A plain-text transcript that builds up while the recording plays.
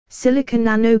Silica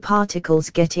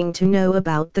nanoparticles. Getting to know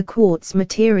about the quartz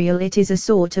material. It is a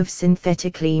sort of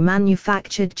synthetically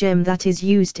manufactured gem that is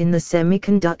used in the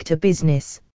semiconductor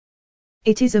business.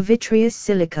 It is a vitreous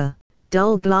silica,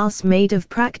 dull glass made of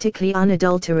practically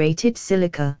unadulterated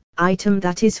silica, item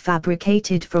that is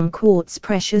fabricated from quartz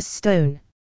precious stone.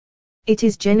 It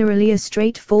is generally a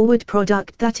straightforward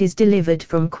product that is delivered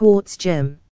from quartz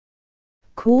gem.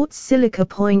 Quartz silica.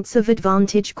 Points of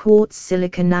advantage. Quartz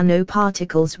silica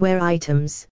nanoparticles where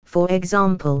items, for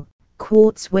example,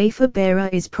 quartz wafer bearer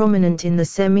is prominent in the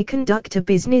semiconductor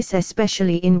business,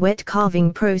 especially in wet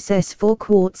carving process for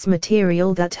quartz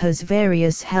material that has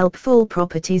various helpful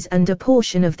properties, and a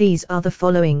portion of these are the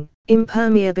following: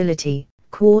 impermeability.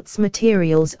 Quartz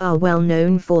materials are well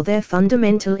known for their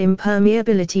fundamental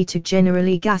impermeability to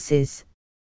generally gases.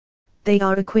 They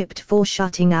are equipped for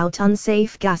shutting out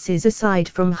unsafe gases aside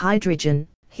from hydrogen,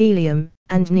 helium,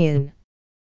 and neon.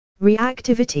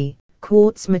 Reactivity.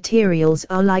 Quartz materials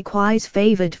are likewise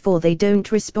favored for they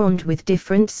don't respond with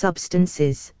different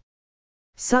substances.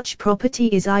 Such property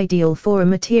is ideal for a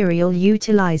material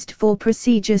utilized for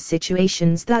procedure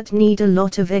situations that need a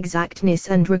lot of exactness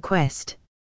and request.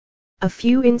 A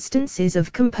few instances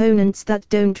of components that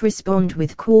don't respond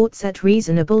with quartz at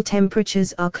reasonable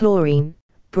temperatures are chlorine,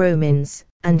 bromines,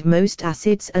 and most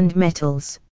acids and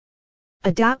metals.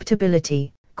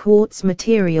 Adaptability. Quartz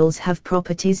materials have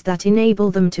properties that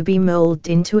enable them to be molded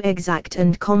into exact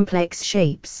and complex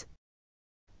shapes.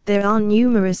 There are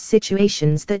numerous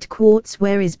situations that quartz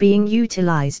ware is being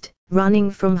utilized,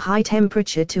 running from high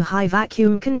temperature to high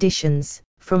vacuum conditions,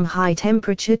 from high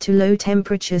temperature to low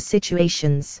temperature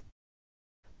situations.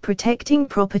 Protecting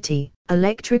property.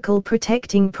 Electrical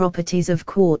protecting properties of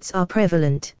quartz are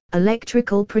prevalent.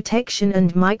 Electrical protection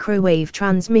and microwave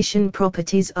transmission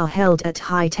properties are held at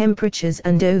high temperatures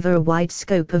and over a wide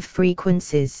scope of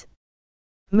frequencies.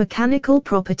 Mechanical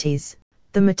properties.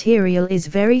 The material is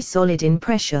very solid in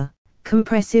pressure,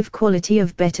 compressive quality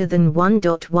of better than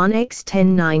 1.1 x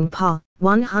 10⁹ Pa,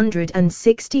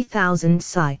 160,000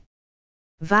 psi.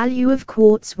 Value of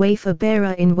quartz wafer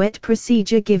bearer in wet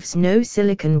procedure gives no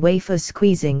silicon wafer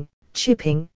squeezing,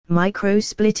 chipping,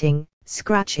 micro-splitting,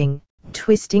 scratching,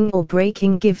 twisting or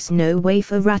breaking, gives no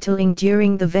wafer rattling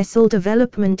during the vessel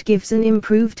development, gives an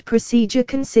improved procedure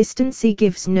consistency,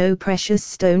 gives no precious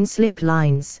stone slip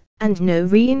lines, and no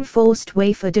reinforced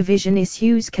wafer division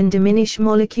issues, can diminish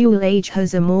molecule age,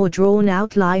 has a more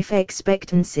drawn-out life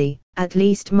expectancy, at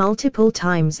least multiple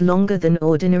times longer than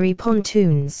ordinary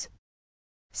pontoons.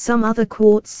 Some other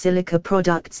quartz silica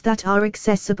products that are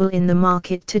accessible in the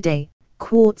market today: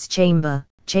 quartz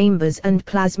chambers and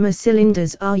plasma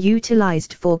cylinders are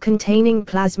utilized for containing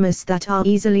plasmas that are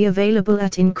easily available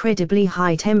at incredibly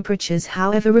high temperatures,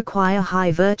 however require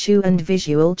high virtue and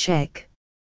visual check.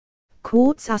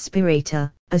 Quartz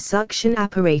aspirator, a suction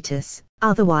apparatus,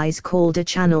 otherwise called a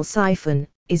channel siphon,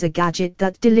 is a gadget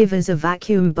that delivers a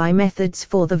vacuum by methods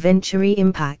for the venturi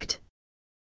impact.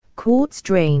 Quartz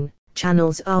drain.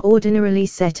 Channels are ordinarily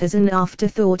set as an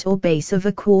afterthought or base of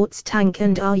a quartz tank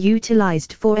and are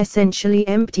utilized for essentially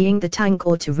emptying the tank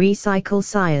or to recycle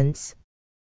science.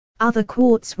 Other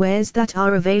quartz wares that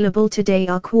are available today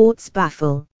are quartz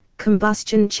baffle,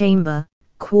 combustion chamber,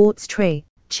 quartz tray,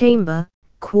 chamber,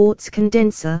 quartz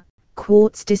condenser,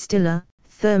 quartz distiller,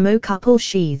 thermocouple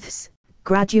sheaths,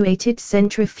 graduated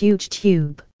centrifuge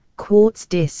tube, quartz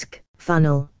disc,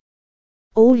 funnel.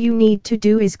 All you need to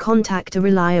do is contact a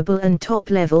reliable and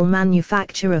top-level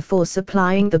manufacturer for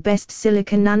supplying the best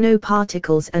silica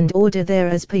nanoparticles and order there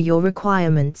as per your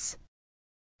requirements.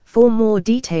 For more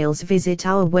details visit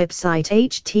our website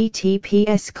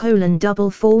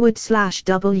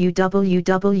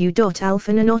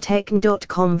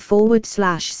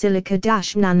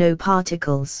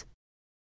https://www.alphananotech.com/silica-nanoparticles.